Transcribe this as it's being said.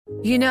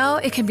You know,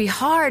 it can be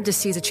hard to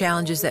see the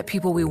challenges that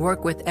people we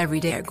work with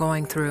every day are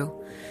going through.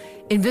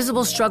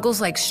 Invisible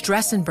struggles like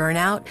stress and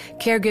burnout,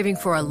 caregiving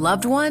for a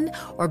loved one,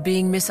 or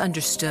being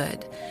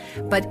misunderstood.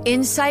 But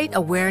insight,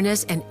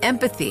 awareness, and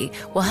empathy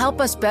will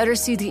help us better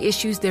see the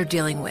issues they're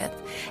dealing with.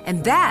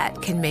 And that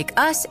can make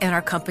us and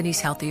our companies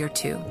healthier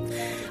too.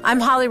 I'm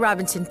Holly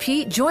Robinson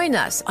Peete. Join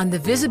us on The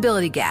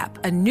Visibility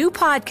Gap, a new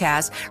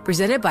podcast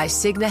presented by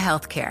Cigna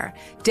Healthcare.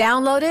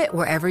 Download it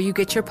wherever you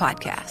get your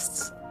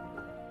podcasts.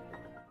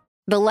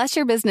 The less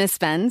your business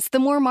spends, the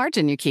more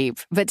margin you keep.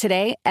 But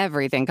today,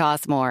 everything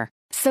costs more.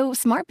 So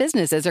smart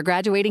businesses are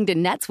graduating to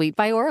NetSuite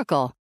by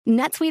Oracle.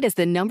 NetSuite is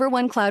the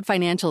 #1 cloud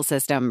financial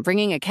system,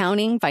 bringing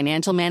accounting,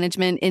 financial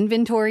management,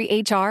 inventory,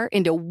 HR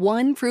into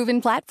one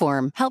proven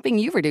platform, helping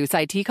you reduce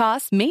IT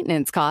costs,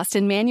 maintenance costs,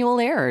 and manual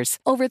errors.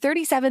 Over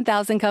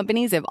 37,000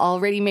 companies have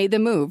already made the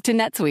move to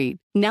NetSuite.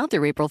 Now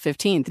through April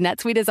 15th,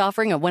 NetSuite is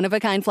offering a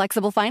one-of-a-kind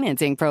flexible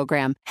financing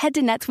program. Head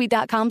to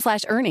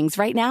netsuite.com/earnings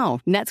right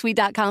now.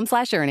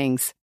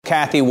 netsuite.com/earnings.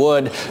 Cathie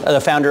Wood,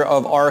 the founder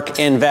of ARK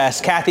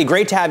Invest. Cathie,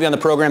 great to have you on the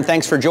program.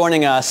 Thanks for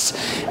joining us.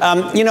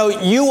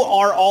 You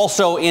are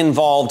also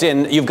involved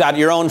you've got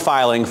your own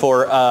filing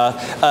for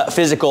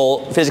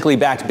physically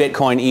backed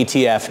Bitcoin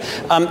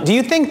ETF. Do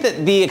you think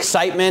that the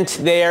excitement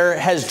there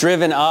has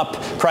driven up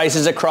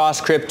prices across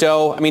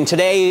crypto? I mean,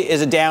 today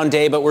is a down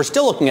day, but we're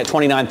still looking at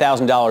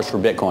 $29,000 for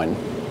Bitcoin.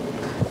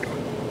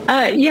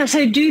 Yes,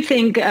 I do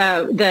think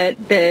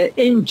that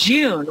in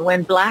June,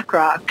 when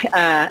BlackRock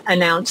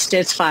announced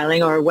its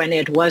filing, or when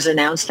it was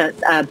announced that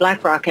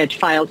BlackRock had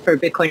filed for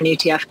Bitcoin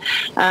ETF,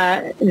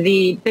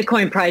 the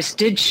Bitcoin price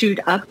did shoot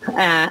up,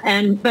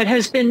 but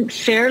has been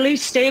fairly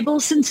stable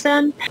since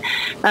then.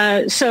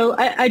 So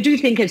I do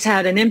think it's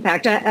had an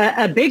impact.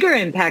 A bigger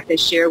impact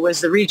this year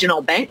was the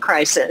regional bank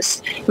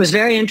crisis. It was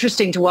very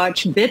interesting to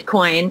watch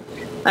Bitcoin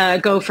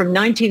go from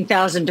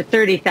 19,000 to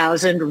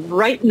 30,000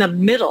 right in the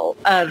middle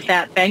of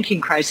that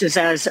banking crisis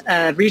as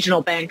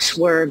regional banks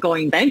were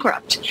going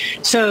bankrupt.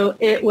 So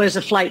it was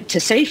a flight to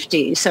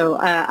safety. So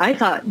I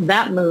thought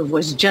that move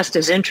was just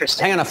as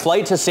interesting. Hang on, a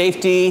flight to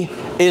safety?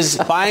 Is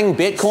buying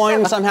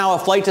Bitcoin somehow a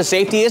flight to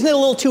safety? Isn't it a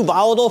little too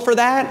volatile for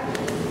that?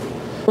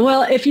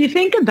 Well, if you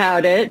think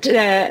about it,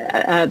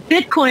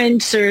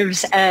 Bitcoin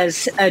serves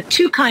as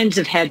two kinds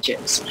of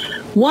hedges.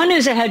 One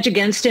is a hedge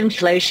against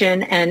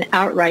inflation and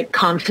outright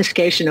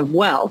confiscation of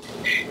wealth.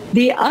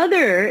 The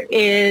other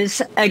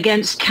is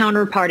against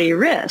counterparty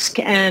risk.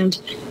 And,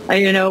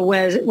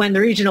 when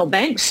the regional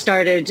banks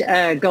started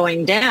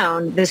going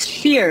down, this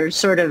fear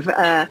sort of,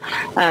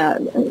 our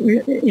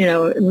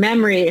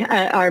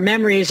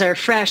memories are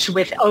fresh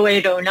with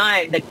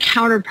 0809, the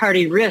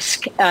counterparty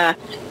risk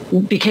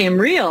became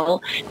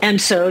real.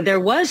 And so there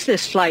was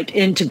this flight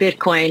into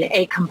Bitcoin,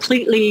 a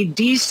completely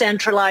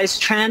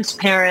decentralized,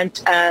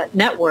 transparent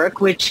network,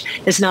 which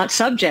is not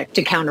subject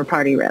to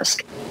counterparty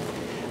risk.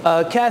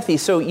 Cathie,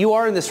 so you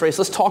are in this race.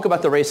 Let's talk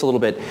about the race a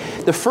little bit.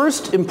 The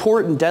first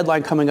important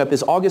deadline coming up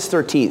is August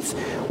 13th,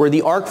 where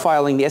the ARK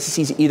filing, the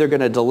SEC is either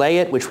going to delay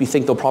it, which we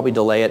think they'll probably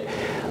delay it,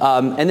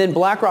 and then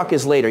BlackRock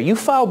is later. You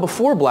filed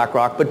before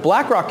BlackRock, but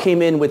BlackRock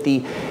came in with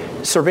the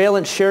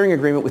surveillance sharing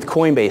agreement with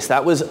Coinbase.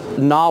 That was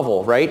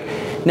novel, right?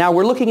 Now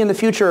we're looking in the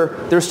future,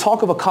 there's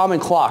talk of a common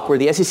clock where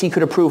the SEC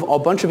could approve a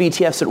bunch of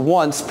ETFs at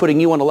once, putting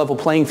you on a level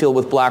playing field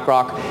with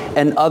BlackRock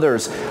and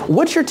others.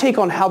 What's your take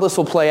on how this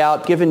will play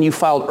out, given you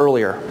filed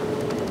earlier?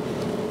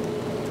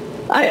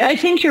 I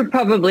think you're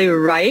probably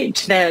right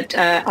that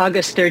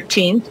August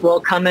 13th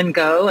will come and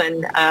go,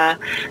 and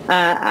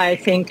I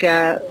think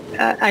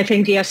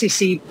the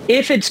SEC,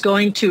 if it's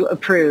going to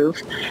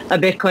approve a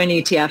Bitcoin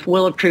ETF,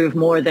 will approve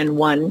more than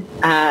one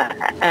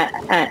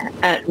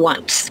at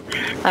once.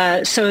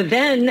 So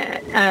then,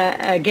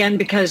 again,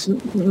 because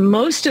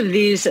most of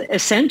these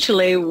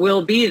essentially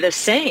will be the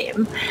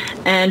same,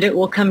 and it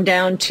will come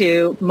down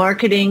to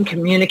marketing,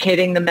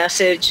 communicating the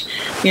message.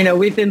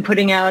 We've been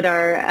putting out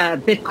our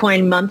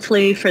Bitcoin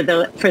monthly for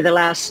the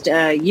last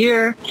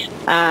year.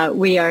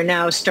 We are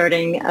now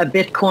starting a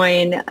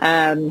Bitcoin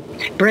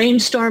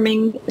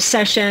brainstorming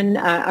session.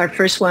 Our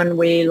first one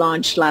we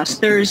launched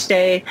last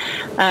Thursday.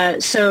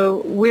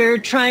 So we're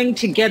trying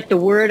to get the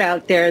word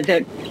out there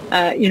that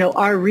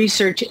our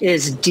research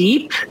is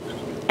deep.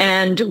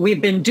 And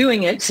we've been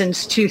doing it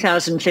since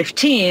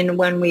 2015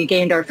 when we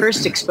gained our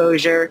first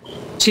exposure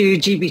to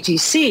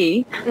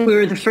GBTC. We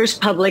were the first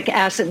public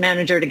asset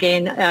manager to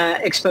gain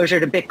exposure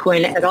to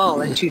Bitcoin at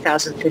all in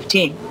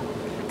 2015.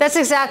 That's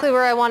exactly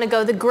where I want to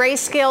go. The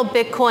Grayscale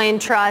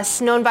Bitcoin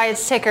Trust, known by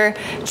its ticker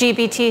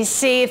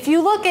GBTC. If you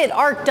look at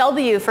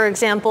ARKW, for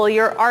example,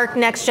 your ARK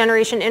Next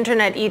Generation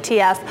Internet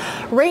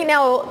ETF, right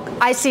now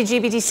I see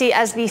GBTC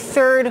as the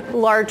third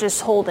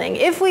largest holding.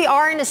 If we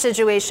are in a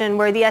situation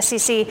where the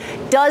SEC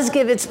does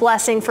give its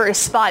blessing for a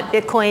spot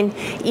Bitcoin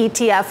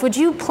ETF, would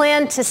you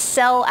plan to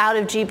sell out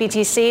of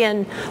GBTC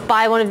and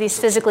buy one of these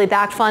physically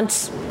backed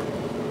funds?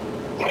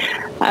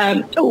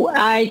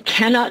 I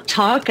cannot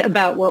talk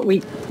about what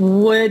we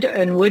would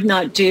and would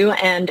not do.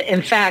 And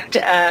in fact,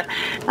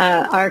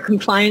 our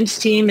compliance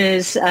team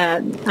is,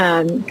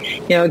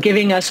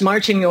 giving us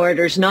marching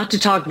orders not to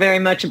talk very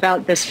much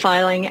about this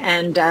filing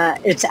and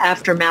its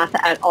aftermath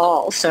at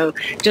all. So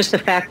just the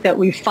fact that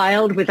we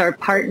filed with our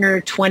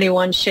partner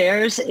 21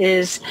 shares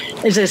is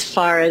as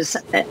far as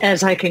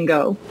I can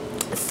go.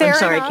 Fair I'm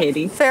sorry, enough.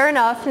 Katie. Fair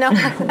enough. No,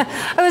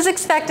 I was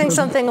expecting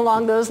something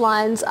along those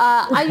lines.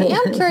 I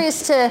am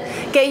curious to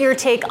get your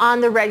take on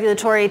the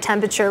regulatory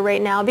temperature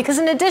right now, because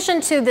in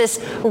addition to this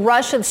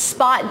rush of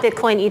spot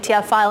Bitcoin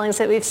ETF filings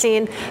that we've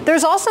seen,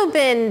 there's also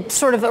been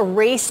sort of a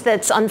race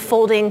that's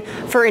unfolding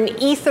for an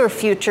Ether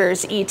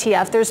futures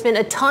ETF. There's been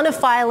a ton of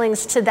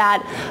filings to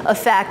that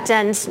effect,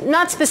 and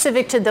not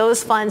specific to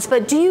those funds,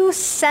 but do you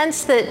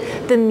sense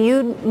that the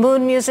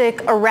mood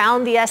music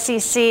around the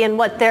SEC and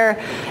what their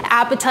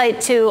appetite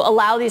to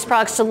allow these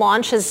products to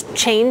launch has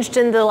changed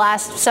in the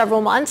last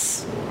several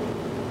months?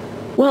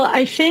 Well,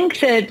 I think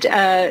that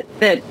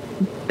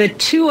the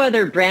two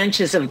other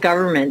branches of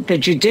government, the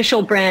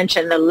judicial branch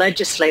and the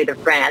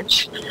legislative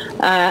branch,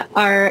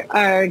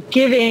 are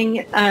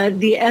giving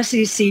the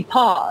SEC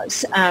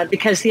pause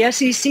because the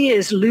SEC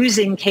is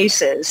losing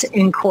cases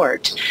in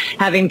court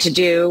having to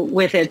do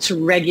with its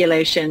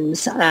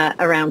regulations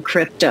around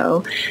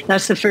crypto.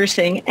 That's the first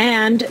thing.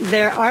 And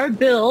there are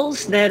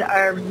bills that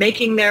are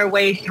making their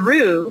way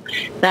through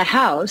the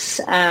House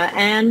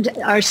and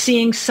are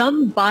seeing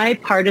some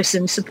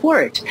bipartisan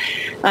support.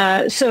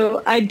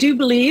 So I do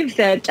believe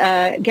that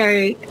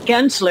Gary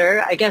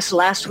Gensler, I guess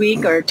last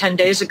week or 10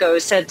 days ago,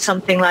 said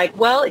something like,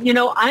 well,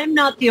 I'm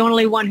not the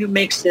only one who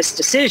makes this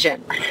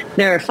decision.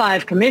 There are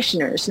 5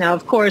 commissioners. Now,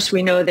 of course,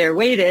 we know they're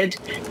weighted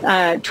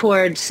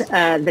towards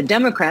the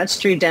Democrats,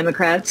 3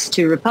 Democrats,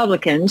 2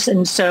 Republicans.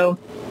 And so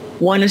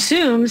one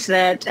assumes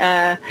that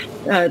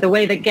the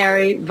way that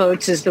Gary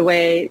votes is the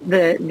way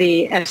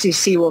the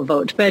FCC will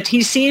vote. But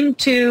he seemed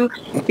to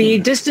be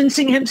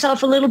distancing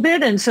himself a little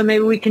bit, and so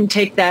maybe we can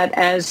take that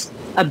as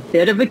a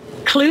bit of a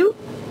clue.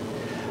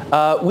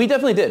 We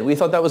definitely did. We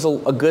thought that was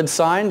a good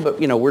sign, but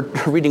we're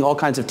reading all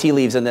kinds of tea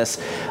leaves in this.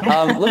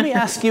 Let me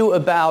ask you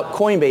about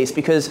Coinbase,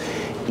 because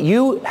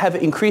you have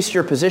increased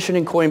your position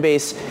in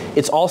Coinbase.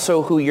 It's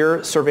also who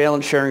your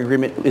surveillance sharing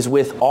agreement is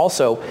with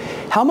also.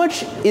 How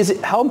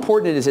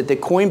important is it that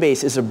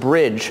Coinbase is a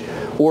bridge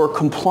or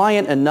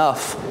compliant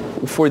enough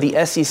for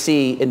the SEC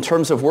in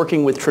terms of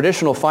working with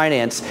traditional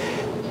finance?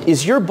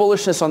 Is your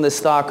bullishness on this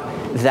stock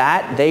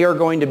that they are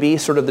going to be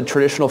sort of the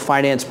traditional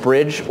finance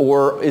bridge,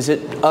 or is it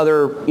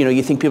other,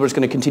 you think people are just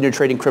going to continue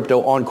trading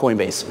crypto on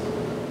Coinbase?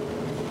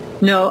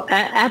 No,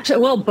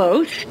 absolutely. Well,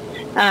 both.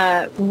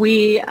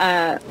 We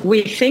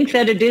think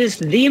that it is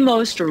the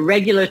most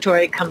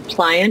regulatory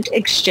compliant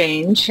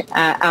exchange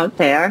out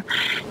there.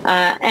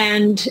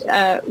 And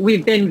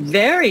we've been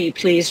very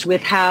pleased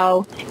with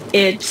how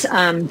its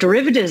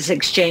derivatives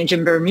exchange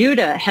in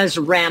Bermuda has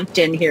ramped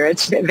in here.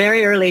 It's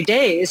very early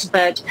days,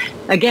 but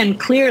again,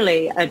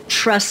 clearly a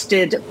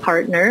trusted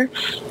partner.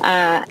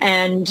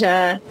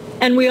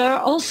 And we are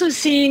also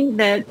seeing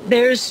that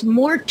there's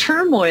more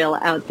turmoil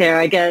out there,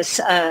 I guess.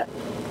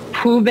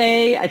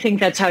 Hubei, I think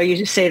that's how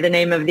you say the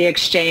name of the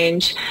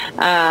exchange,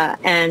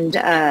 and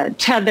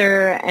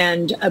Tether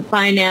and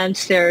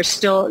Binance.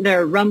 There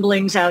are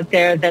rumblings out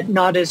there that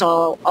not is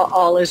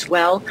all is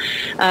well,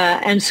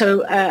 and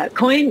so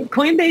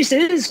Coinbase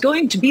is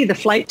going to be the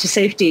flight to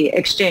safety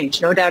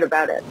exchange, no doubt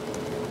about it.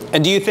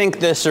 And do you think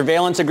the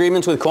surveillance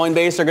agreements with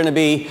Coinbase are going to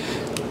be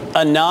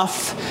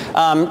enough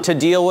to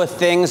deal with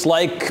things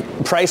like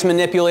price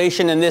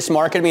manipulation in this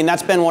market? I mean,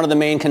 that's been one of the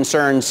main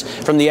concerns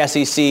from the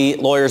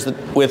SEC lawyers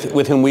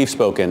with whom we've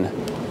spoken.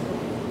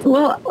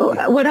 Well,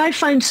 what I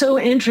find so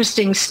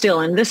interesting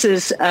still, and this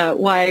is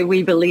why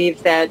we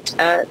believe that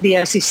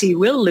the SEC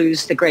will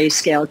lose the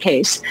grayscale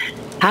case,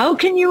 how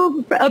can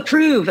you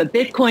approve a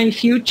Bitcoin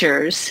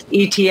futures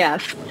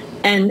ETF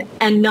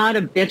and not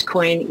a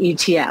Bitcoin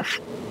ETF?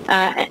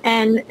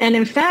 And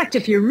in fact,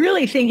 if you're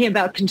really thinking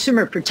about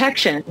consumer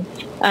protection,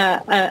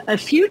 a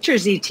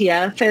futures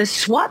ETF is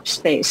swap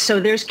space. So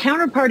there's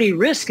counterparty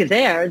risk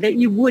there that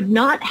you would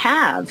not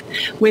have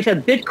with a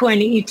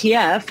Bitcoin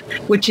ETF,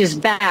 which is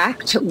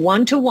backed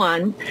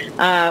 1-to-1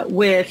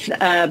 with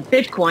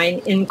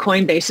Bitcoin in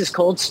Coinbase's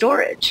cold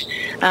storage.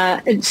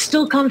 It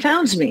still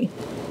confounds me.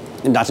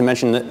 Not to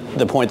mention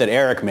the point that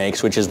Eric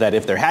makes, which is that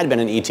if there had been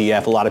an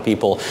ETF, a lot of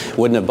people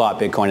wouldn't have bought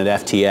Bitcoin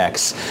at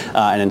FTX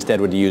and instead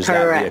would use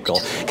that vehicle.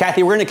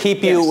 Cathie, we're going to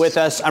keep you with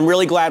us. I'm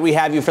really glad we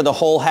have you for the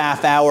whole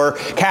half hour.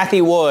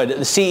 Cathie Wood, the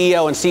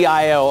CEO and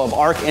CIO of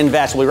ARK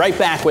Invest, will be right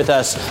back with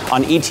us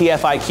on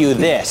ETF IQ.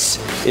 This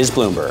is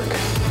Bloomberg.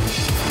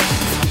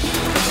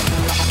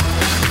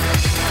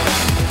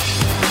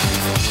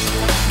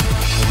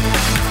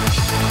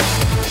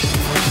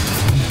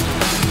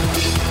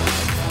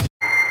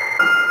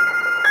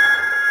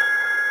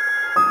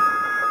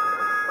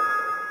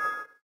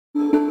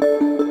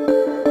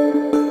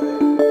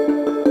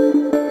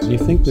 Do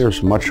you think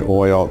there's much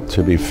oil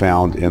to be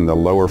found in the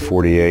lower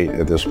 48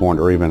 at this point,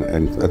 or even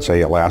in, let's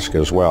say, Alaska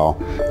as well,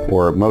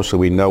 where mostly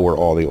we know where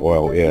all the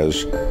oil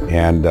is,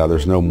 and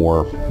there's no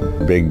more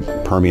big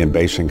Permian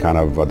Basin kind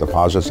of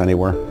deposits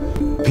anywhere?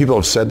 People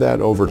have said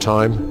that over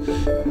time,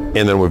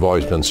 and then we've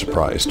always been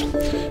surprised.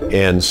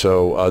 And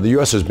so the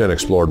U.S. has been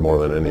explored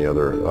more than any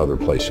other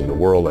place in the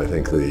world. I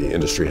think the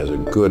industry has a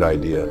good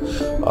idea,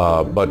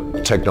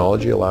 but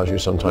technology allows you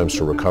sometimes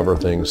to recover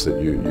things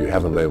that you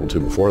haven't been able to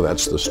before.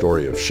 That's the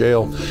story of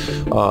shale.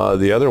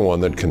 The other one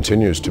that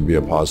continues to be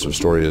a positive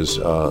story is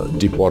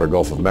deepwater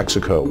Gulf of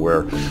Mexico,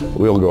 where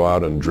we'll go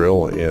out and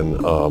drill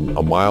in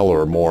a mile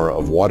or more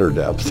of water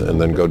depth and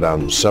then go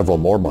down several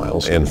more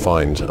miles and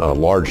find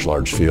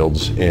large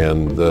fields.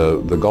 And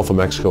the Gulf of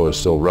Mexico is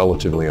still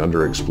relatively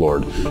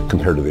underexplored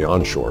compared to the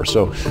onshore.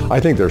 So I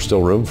think there's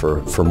still room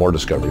for more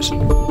discoveries.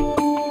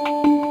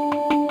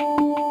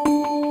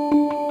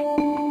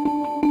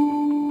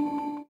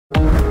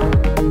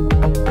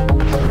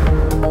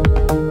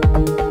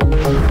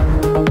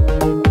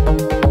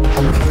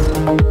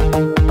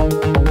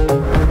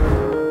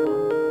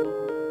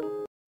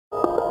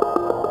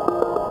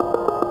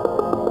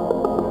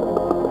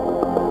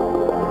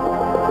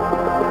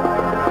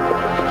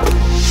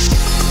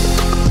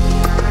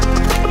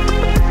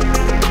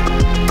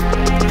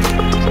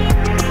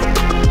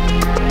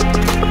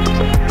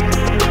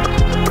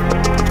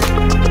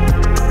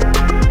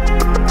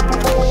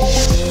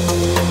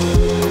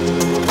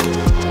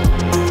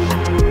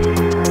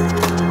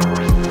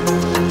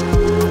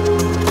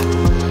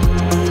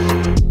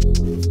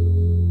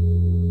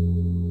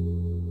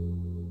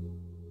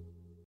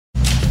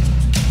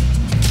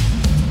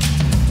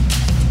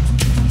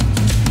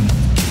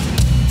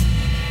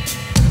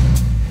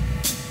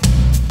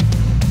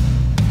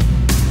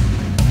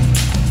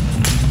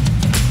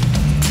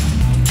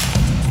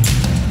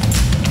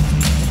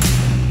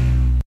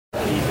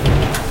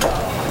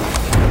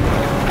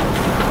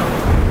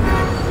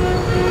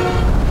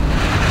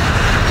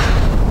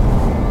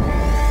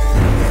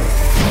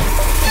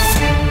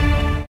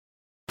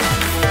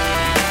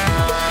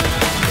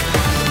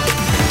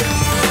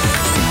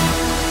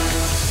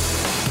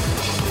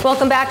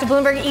 Welcome back to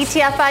Bloomberg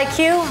ETF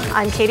IQ.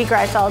 I'm Katie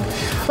Greifeld.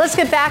 Let's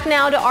get back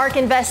now to ARK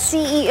Invest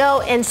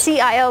CEO and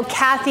CIO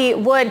Cathie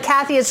Wood.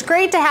 Cathie, it's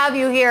great to have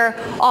you here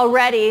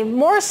already,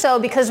 more so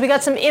because we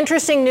got some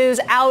interesting news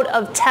out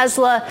of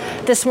Tesla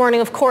this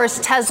morning. Of course,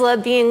 Tesla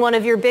being one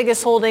of your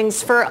biggest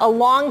holdings for a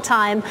long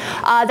time.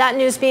 That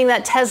news being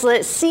that Tesla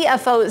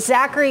CFO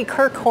Zachary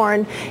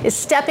Kirkhorn is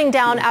stepping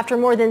down after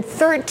more than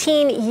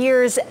 13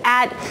 years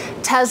at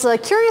Tesla.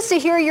 Curious to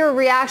hear your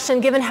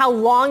reaction given how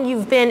long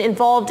you've been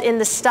involved in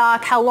the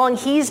stock, how long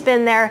he's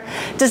been there.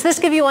 Does this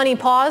give you any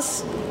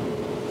pause?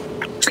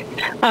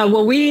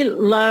 Well, we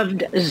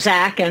loved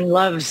Zach and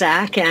love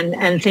Zach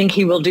and think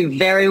he will do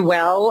very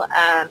well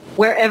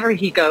wherever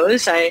he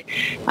goes.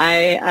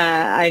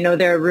 I know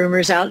there are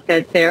rumors out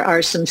that there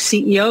are some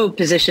CEO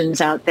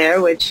positions out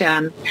there which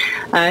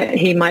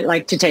he might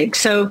like to take.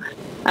 So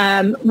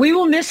we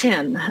will miss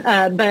him,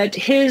 but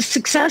his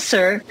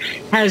successor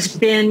has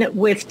been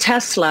with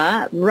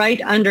Tesla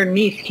right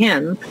underneath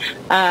him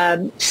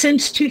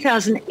since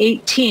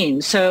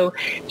 2018. So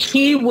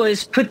he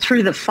was put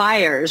through the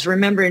fires.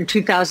 Remember, in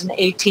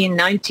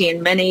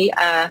 2018-19,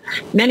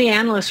 many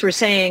analysts were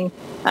saying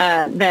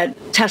that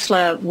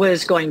Tesla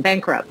was going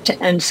bankrupt.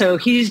 And so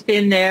he's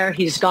been there,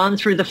 he's gone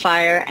through the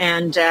fire,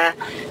 and,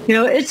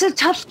 it's a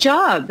tough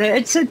job.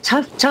 It's a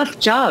tough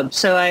job.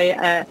 So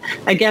I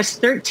guess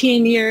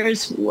 13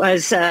 years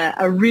was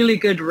a really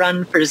good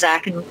run for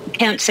Zach, and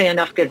can't say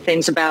enough good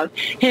things about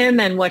him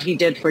and what he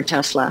did for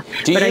Tesla.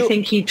 I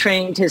think he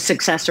trained his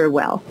successor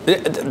well.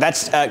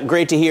 That's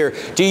great to hear.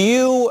 Do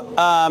you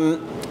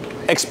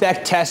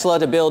expect Tesla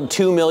to build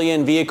 2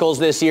 million vehicles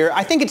this year?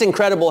 I think it's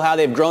incredible how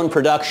they've grown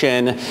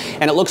production,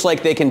 and it looks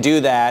like they can do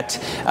that.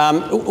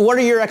 What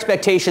are your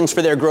expectations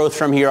for their growth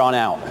from here on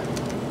out?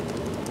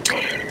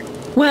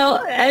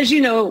 Well, as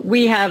you know,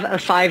 we have a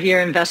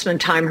 5-year investment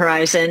time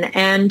horizon,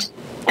 and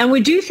we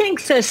do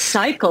think the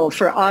cycle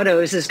for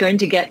autos is going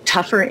to get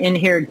tougher in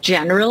here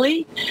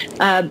generally.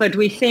 But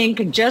we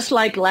think, just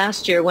like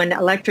last year when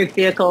electric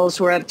vehicles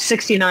were up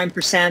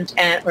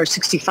 69% or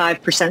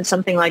 65%,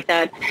 something like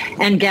that,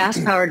 and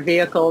gas-powered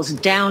vehicles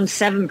down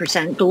 7%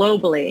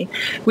 globally,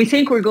 we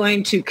think we're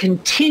going to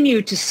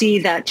continue to see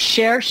that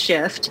share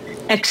shift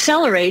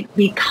accelerate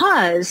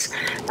because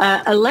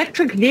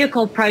electric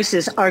vehicle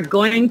prices are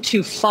going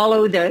to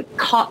follow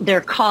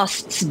their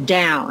costs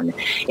down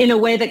in a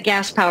way that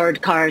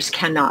gas-powered cars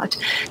cannot.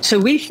 So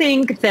we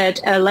think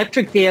that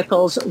electric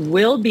vehicles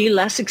will be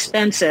less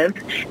expensive,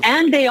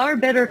 and they are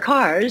better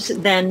cars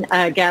than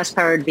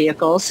gas-powered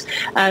vehicles.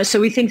 So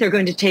we think they're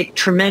going to take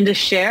tremendous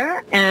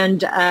share.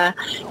 And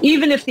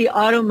even if the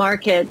auto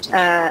market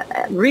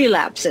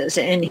relapses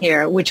in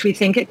here, which we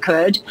think it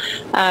could,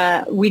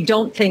 we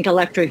don't think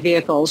electric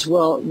vehicles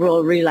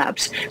will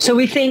relapse. So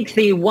we think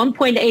the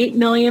 1.8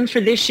 million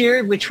for this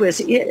year, which was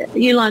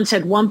Elon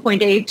said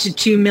 1.8 to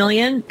 2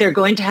 million, they're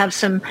going to have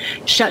some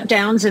shutdown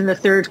shutdowns in the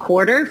third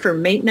quarter for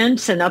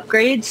maintenance and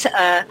upgrades,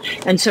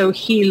 and so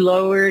he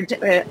lowered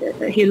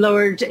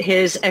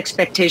his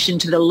expectation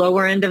to the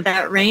lower end of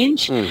that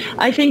range.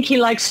 I think he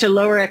likes to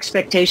lower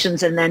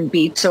expectations and then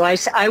beat, so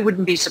I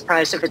wouldn't be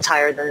surprised if it's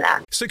higher than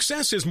that.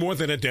 Success is more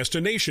than a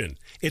destination.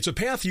 It's a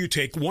path you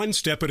take one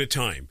step at a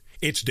time.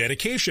 It's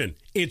dedication,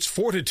 it's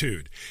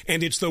fortitude,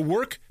 and it's the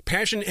work,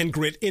 passion, and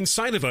grit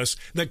inside of us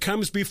that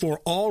comes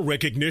before all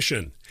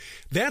recognition.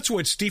 That's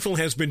what Stifel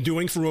has been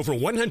doing for over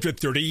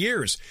 130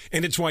 years,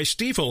 and it's why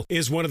Stifel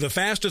is one of the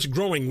fastest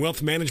growing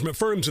wealth management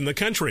firms in the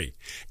country.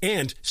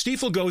 And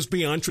Stifel goes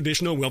beyond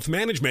traditional wealth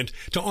management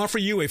to offer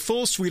you a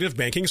full suite of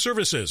banking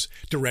services,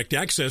 direct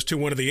access to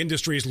one of the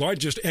industry's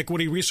largest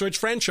equity research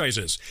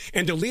franchises,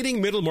 and a leading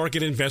middle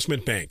market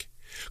investment bank.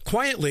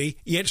 Quietly,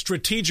 yet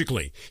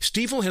strategically,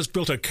 Stifel has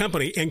built a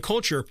company and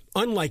culture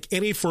unlike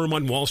any firm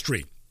on Wall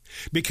Street.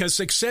 Because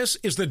success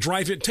is the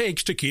drive it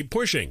takes to keep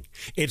pushing.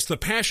 It's the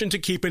passion to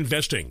keep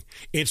investing.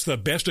 It's the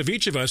best of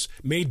each of us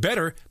made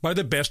better by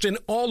the best in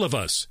all of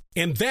us.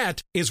 And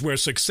that is where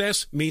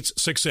success meets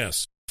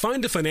success.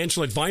 Find a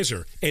financial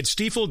advisor at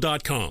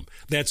Stifel.com.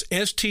 That's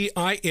Stifel.com.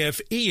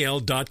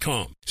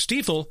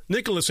 Stifel,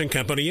 Nicholas &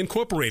 Company,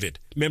 Incorporated.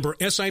 Member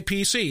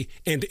SIPC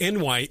and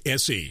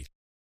NYSE.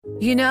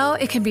 You know,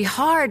 it can be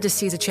hard to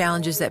see the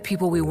challenges that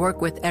people we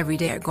work with every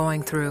day are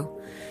going through.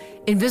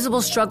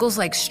 Invisible struggles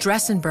like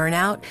stress and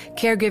burnout,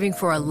 caregiving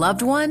for a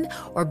loved one,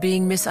 or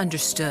being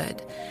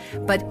misunderstood.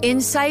 But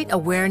insight,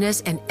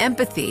 awareness, and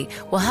empathy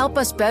will help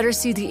us better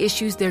see the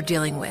issues they're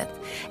dealing with.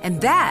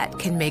 And that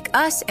can make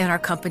us and our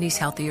companies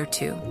healthier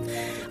too.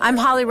 I'm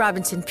Holly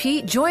Robinson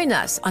Peete. Join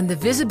us on The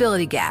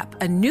Visibility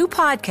Gap, a new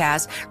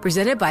podcast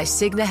presented by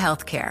Cigna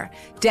Healthcare.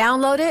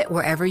 Download it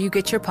wherever you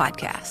get your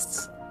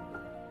podcasts.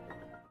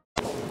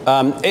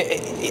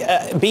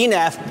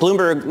 BNEF,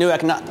 Bloomberg New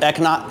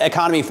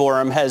Economy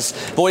Forum, has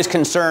voiced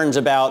concerns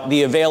about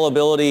the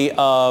availability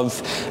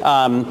of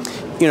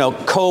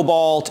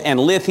cobalt and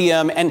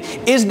lithium. And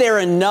is there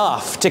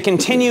enough to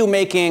continue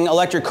making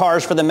electric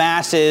cars for the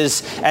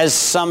masses as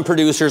some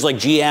producers like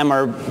GM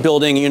are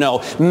building,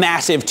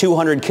 massive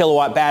 200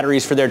 kilowatt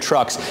batteries for their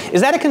trucks?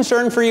 Is that a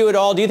concern for you at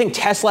all? Do you think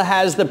Tesla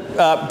has the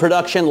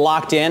production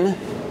locked in?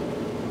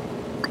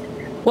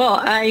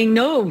 Well, I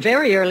know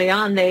very early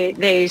on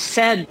they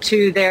said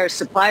to their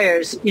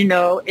suppliers,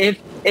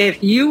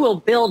 if you will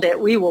build it,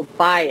 we will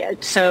buy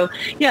it. So,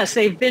 yes,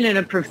 they've been in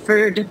a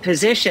preferred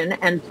position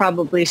and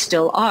probably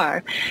still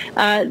are.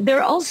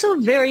 They're also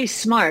very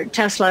smart.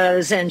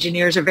 Tesla's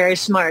engineers are very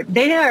smart.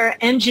 They are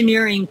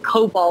engineering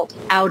cobalt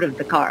out of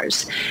the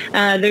cars.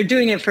 They're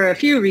doing it for a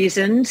few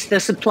reasons.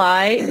 The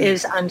supply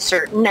is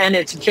uncertain, and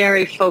it's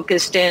very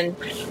focused in,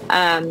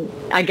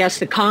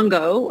 the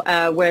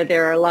Congo, where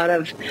there are a lot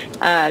of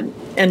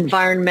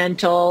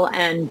environmental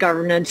and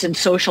governance and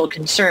social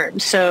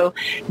concerns. So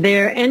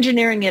they're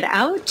engineering it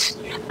out,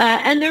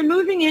 and they're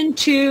moving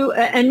into,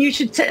 and you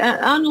should say,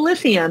 on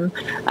lithium,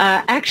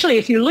 actually,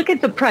 if you look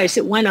at the price,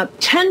 it went up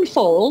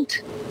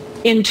tenfold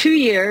in 2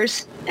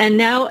 years, and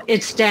now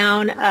it's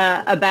down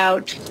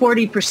about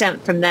 40%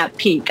 from that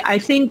peak. I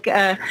think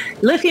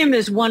lithium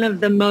is one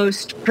of the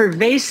most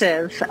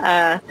pervasive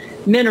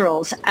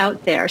minerals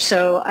out there.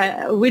 So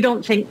we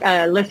don't think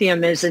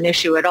lithium is an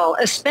issue at all,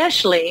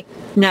 especially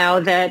now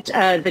that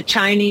the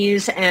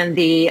Chinese and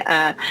the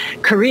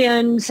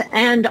Koreans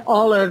and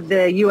all of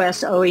the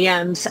U.S.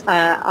 OEMs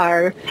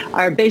are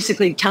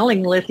basically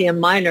telling lithium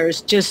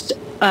miners, just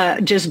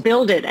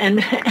build it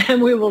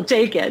and we will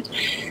take it.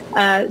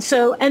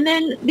 And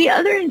then the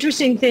other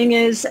interesting thing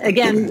is,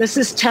 again, this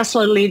is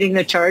Tesla leading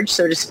the charge,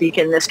 so to speak,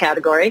 in this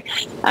category,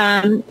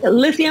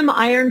 lithium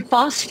iron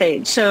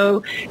phosphate.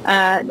 So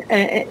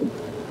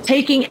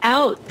taking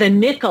out the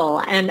nickel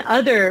and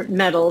other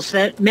metals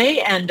that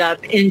may end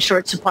up in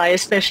short supply,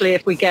 especially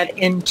if we get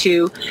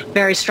into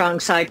very strong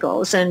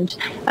cycles. And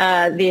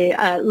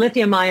the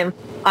lithium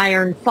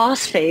iron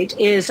phosphate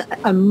is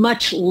a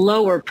much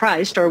lower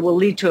priced, or will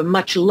lead to a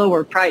much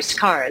lower priced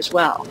car as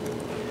well.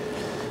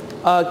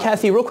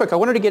 Cathie, real quick, I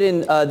wanted to get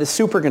in the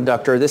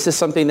superconductor. This is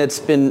something that's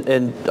been,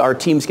 and our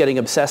team's getting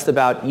obsessed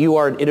about. You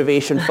are an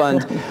innovation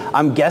fund.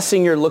 I'm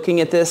guessing you're looking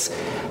at this.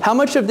 How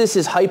much of this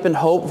is hype and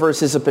hope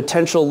versus a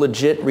potential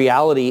legit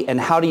reality, and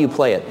how do you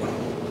play it?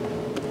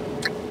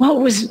 Well,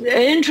 it was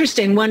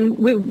interesting. When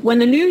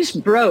the news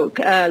broke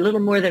a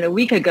little more than a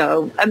week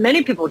ago,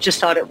 many people just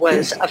thought it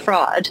was a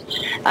fraud.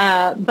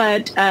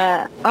 But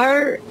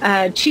our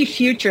chief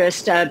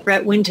futurist,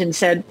 Brett Winton,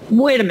 said,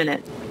 wait a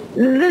minute.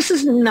 This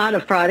is not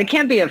a fraud. It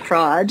can't be a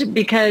fraud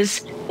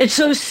because it's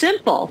so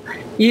simple.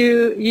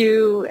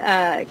 You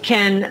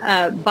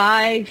can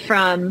buy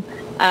from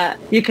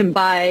you can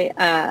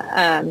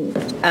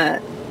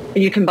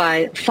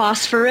buy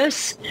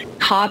phosphorus,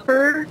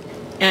 copper,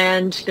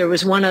 and there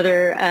was one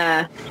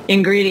other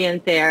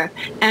ingredient there.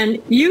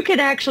 And you could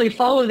actually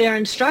follow their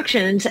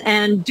instructions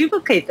and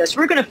duplicate this.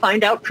 We're going to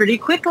find out pretty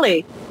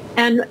quickly.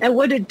 And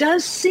what it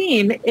does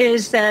seem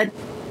is that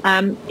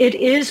it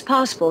is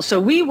possible. So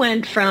we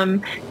went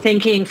from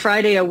thinking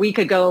Friday a week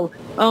ago,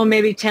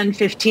 maybe 10,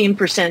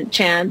 15%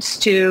 chance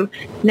to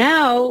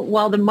now,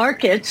 while the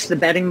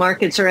betting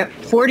markets are at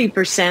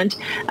 40%,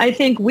 I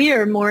think we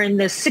are more in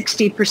the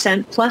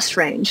 60% plus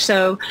range.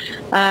 So,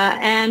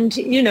 and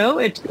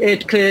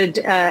it could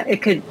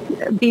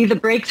be the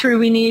breakthrough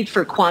we need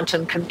for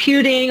quantum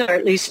computing, or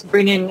at least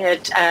bringing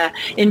it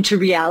into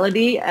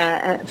reality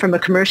from a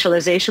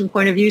commercialization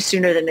point of view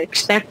sooner than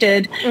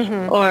expected,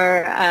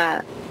 or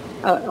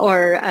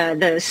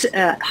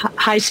the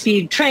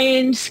high-speed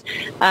trains.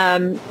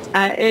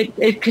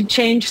 It could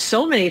change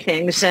so many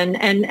things,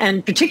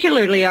 and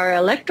particularly our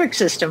electric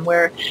system,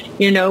 where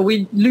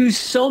we lose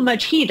so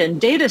much heat,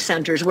 and data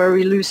centers where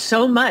we lose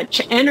so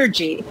much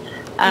energy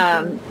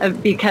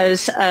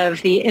because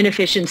of the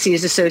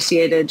inefficiencies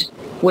associated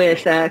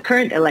with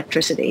current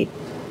electricity.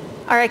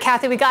 All right,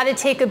 Cathie, we got to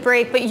take a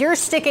break, but you're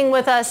sticking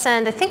with us,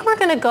 and I think we're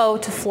going to go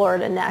to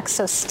Florida next.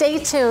 So stay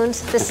tuned.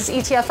 This is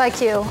ETF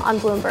IQ on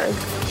Bloomberg.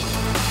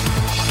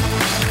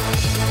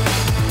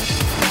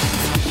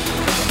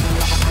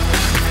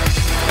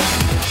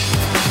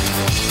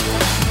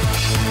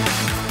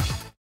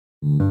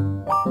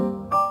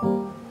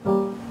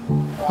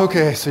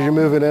 Okay, so you're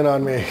moving in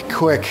on me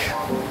quick,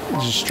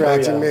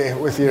 distracting me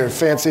with your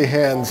fancy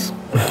hands.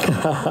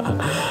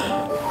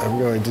 I'm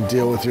going to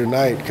deal with your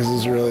knight because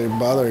it's really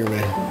bothering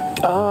me.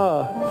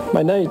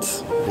 My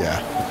knight.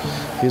 Yeah,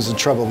 he's a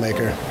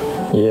troublemaker.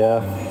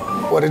 Yeah.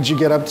 What did you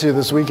get up to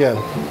this weekend?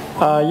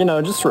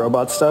 Just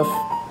robot stuff.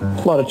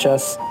 A lot of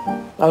chess.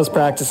 I was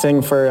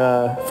practicing for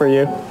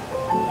you.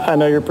 I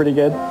know you're pretty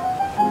good.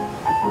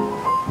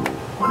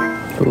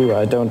 Ooh,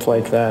 I don't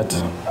like that.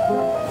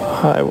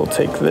 I will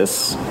take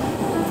this.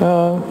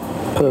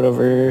 Put it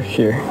over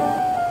here.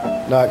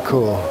 Not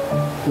cool.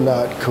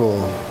 Not cool.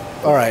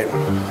 All right,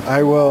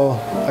 I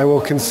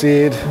will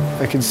concede.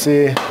 I can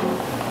see you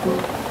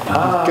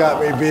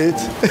got me beat.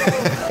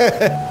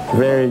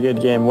 Very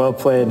good game. Well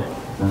played.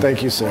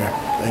 Thank you, sir.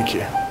 Thank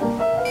you.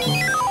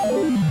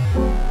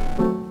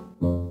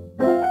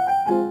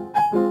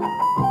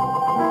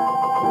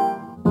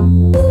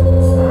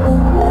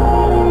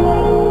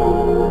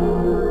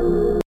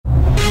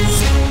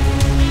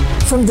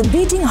 From the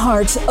beating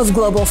heart of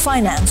global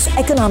finance,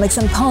 economics,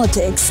 and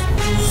politics,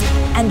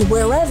 and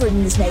wherever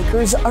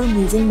newsmakers are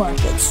moving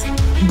markets,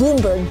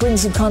 Bloomberg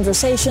brings you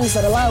conversations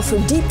that allow for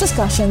deep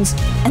discussions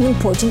and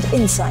important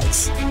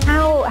insights.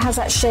 How has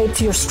that shaped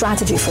your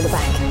strategy for the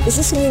bank? Is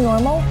this a new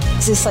normal?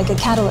 Is this like a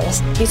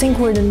catalyst? Do you think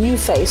we're in a new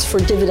phase for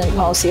dividend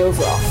policy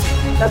overall?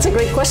 That's a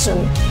great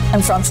question.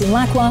 I'm Francine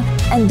Lacqua,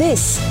 and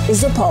this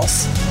is The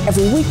Pulse,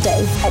 every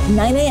weekday at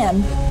 9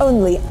 a.m.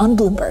 only on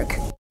Bloomberg.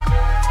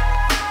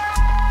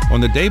 On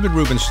the David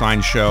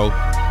Rubenstein Show,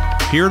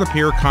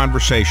 peer-to-peer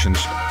conversations,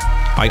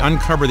 I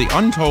uncover the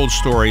untold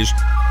stories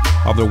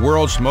of the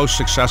world's most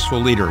successful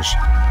leaders.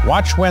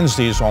 Watch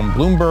Wednesdays on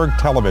Bloomberg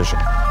Television.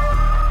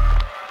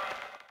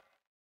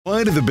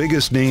 Why do the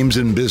biggest names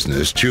in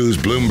business choose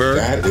Bloomberg?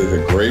 That is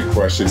a great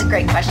question. It's a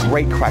great question.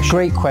 Great question.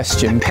 Great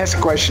question.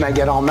 Best question I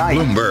get all night.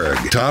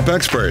 Bloomberg. Top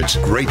experts.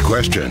 Great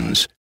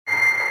questions.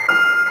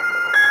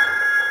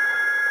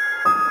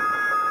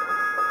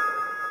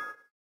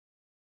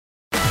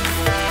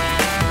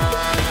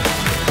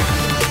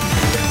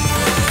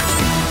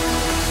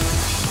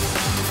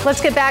 Let's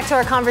get back to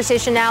our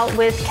conversation now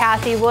with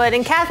Cathie Wood.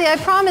 And Cathie, I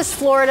promised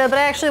Florida, but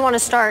I actually want to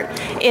start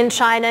in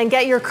China and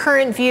get your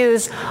current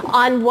views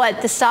on what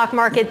the stock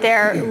market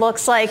there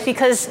looks like.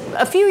 Because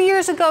a few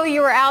years ago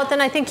you were out, then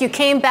I think you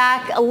came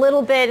back a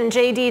little bit in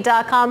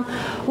JD.com.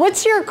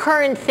 What's your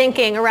current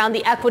thinking around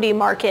the equity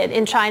market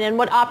in China, and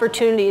what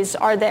opportunities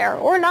are there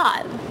or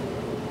not?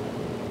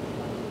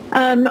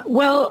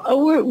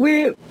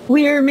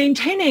 We're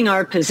maintaining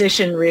our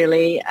position,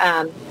 really.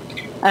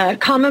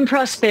 Common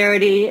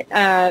prosperity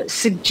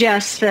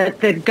suggests that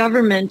the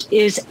government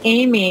is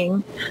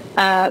aiming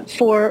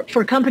for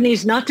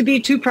companies not to be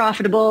too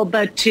profitable,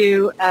 but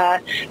to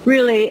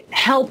really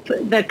help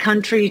the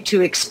country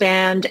to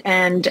expand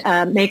and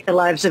make the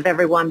lives of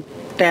everyone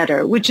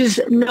better, which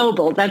is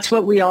noble. That's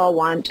what we all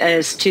want,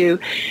 is to,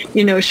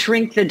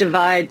 shrink the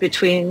divide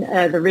between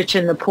the rich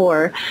and the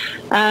poor.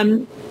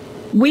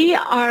 We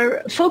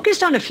are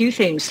focused on a few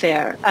things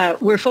there.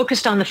 We're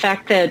focused on the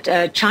fact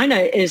that China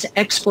is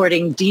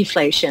exporting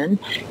deflation.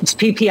 Its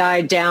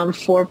PPI down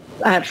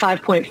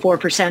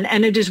 5.4%.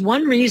 And it is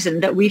one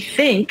reason that we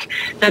think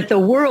that the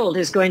world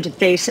is going to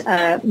face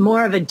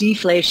more of a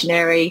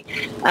deflationary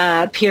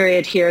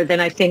period here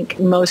than I think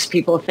most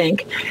people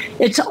think.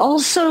 It's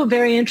also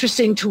very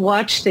interesting to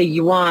watch the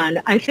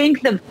yuan. I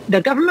think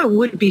the government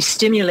would be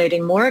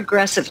stimulating more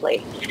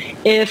aggressively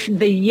if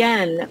the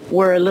yen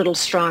were a little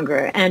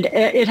stronger. And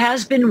it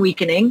has been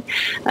weakening,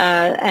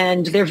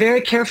 and they're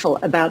very careful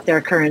about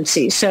their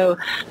currency. So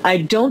I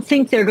don't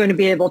think they're going to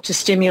be able to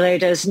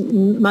stimulate as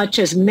much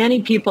as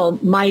many people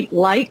might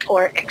like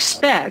or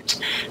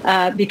expect,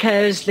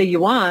 because the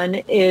yuan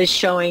is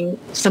showing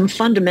some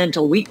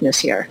fundamental weakness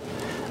here.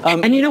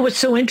 And what's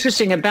so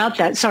interesting about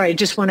that? Sorry,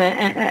 just want to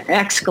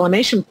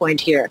exclamation point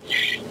here.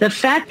 The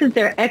fact that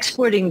they're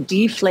exporting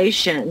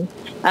deflation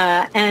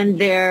and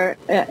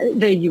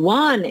the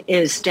yuan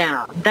is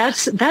down.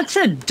 That's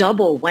a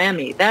double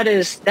whammy. That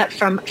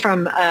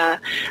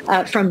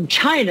from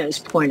China's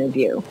point of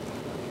view.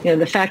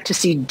 The fact to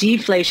see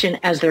deflation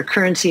as their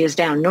currency is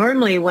down.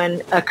 Normally,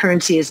 when a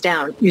currency is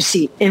down, you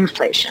see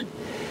inflation.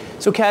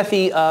 So,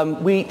 Cathie,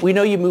 we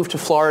know you moved to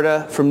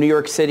Florida from New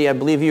York City. I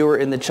believe you were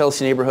in the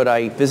Chelsea neighborhood.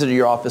 I visited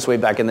your office way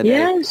back in the day.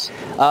 Yes.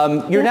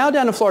 You're now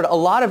down in Florida. A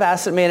lot of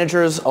asset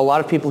managers, a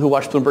lot of people who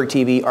watch Bloomberg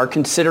TV are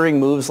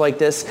considering moves like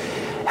this.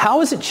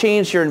 How has it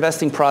changed your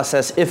investing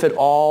process, if at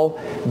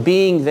all,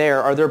 being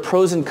there? Are there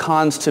pros and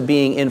cons to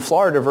being in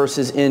Florida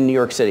versus in New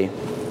York City?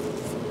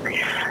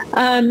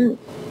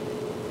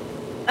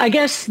 I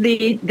guess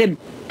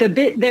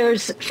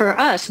there's, for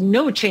us,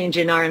 no change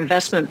in our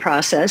investment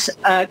process.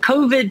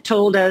 COVID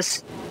told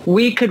us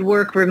we could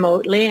work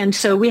remotely, and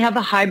so we have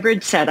a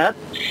hybrid setup.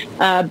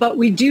 But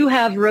we do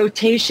have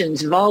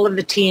rotations of all of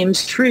the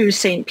teams through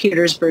St.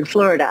 Petersburg,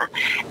 Florida,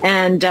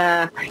 and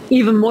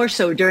even more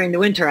so during the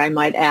winter, I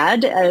might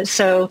add.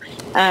 So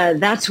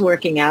that's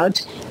working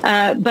out.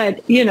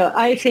 But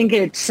I think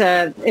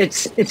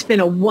it's been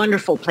a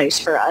wonderful place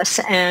for us,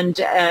 and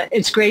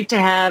it's great to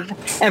have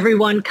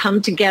everyone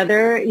come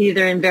together,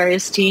 either in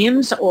various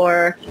teams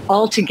or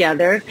all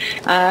together,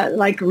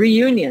 like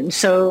reunions.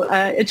 So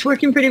it's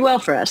working pretty well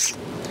for us.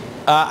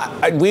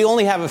 We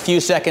only have a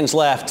few seconds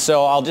left,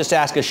 so I'll just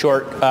ask a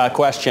short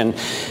question.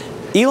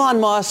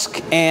 Elon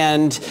Musk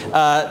and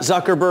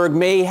Zuckerberg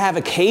may have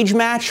a cage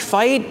match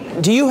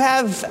fight. Do you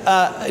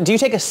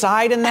take a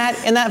side in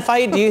that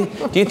fight? Do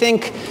you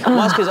think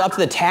Musk is up to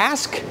the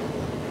task?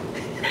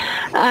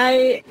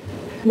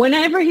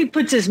 Whenever he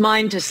puts his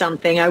mind to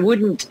something, I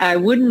wouldn't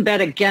bet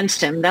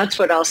against him. That's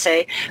what I'll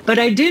say. But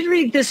I did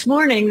read this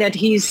morning that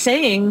he's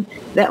saying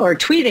that, or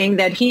tweeting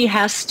that he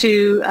has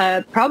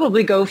to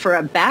probably go for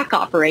a back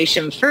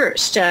operation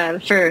first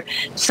for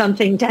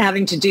something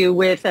having to do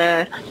with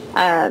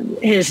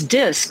his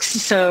discs.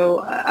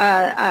 So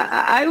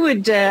I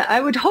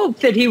would hope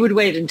that he would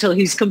wait until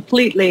he's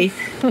completely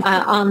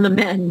on the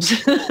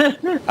mend.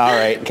 All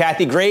right,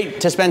 Cathie,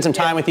 great to spend some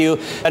time with you.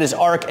 That is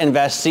ARK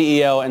Invest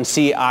CEO and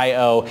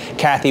CIO.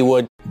 Cathie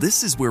Wood.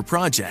 This is where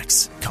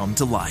projects come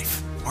to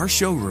life. Our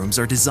showrooms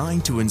are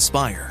designed to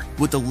inspire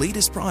with the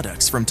latest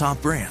products from top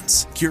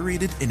brands,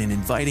 curated in an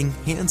inviting,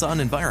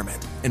 hands-on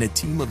environment, and a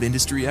team of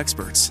industry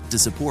experts to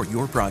support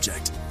your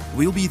project.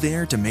 We'll be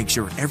there to make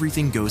sure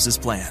everything goes as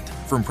planned,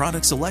 from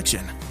product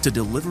selection to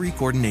delivery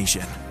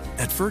coordination.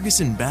 At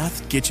Ferguson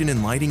Bath, Kitchen,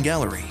 and Lighting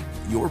Gallery,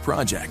 your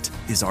project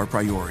is our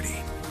priority.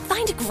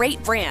 Find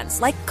great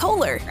brands like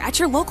Kohler at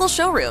your local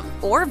showroom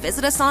or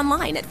visit us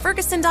online at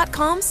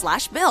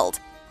ferguson.com/build.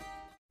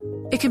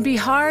 It can be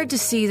hard to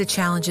see the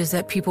challenges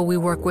that people we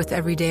work with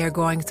every day are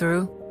going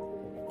through.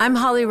 I'm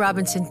Holly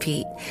Robinson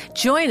Peete.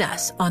 Join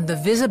us on The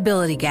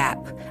Visibility Gap,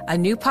 a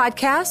new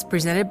podcast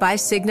presented by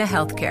Cigna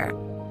Healthcare.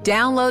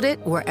 Download it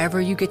wherever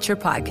you get your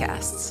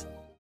podcasts.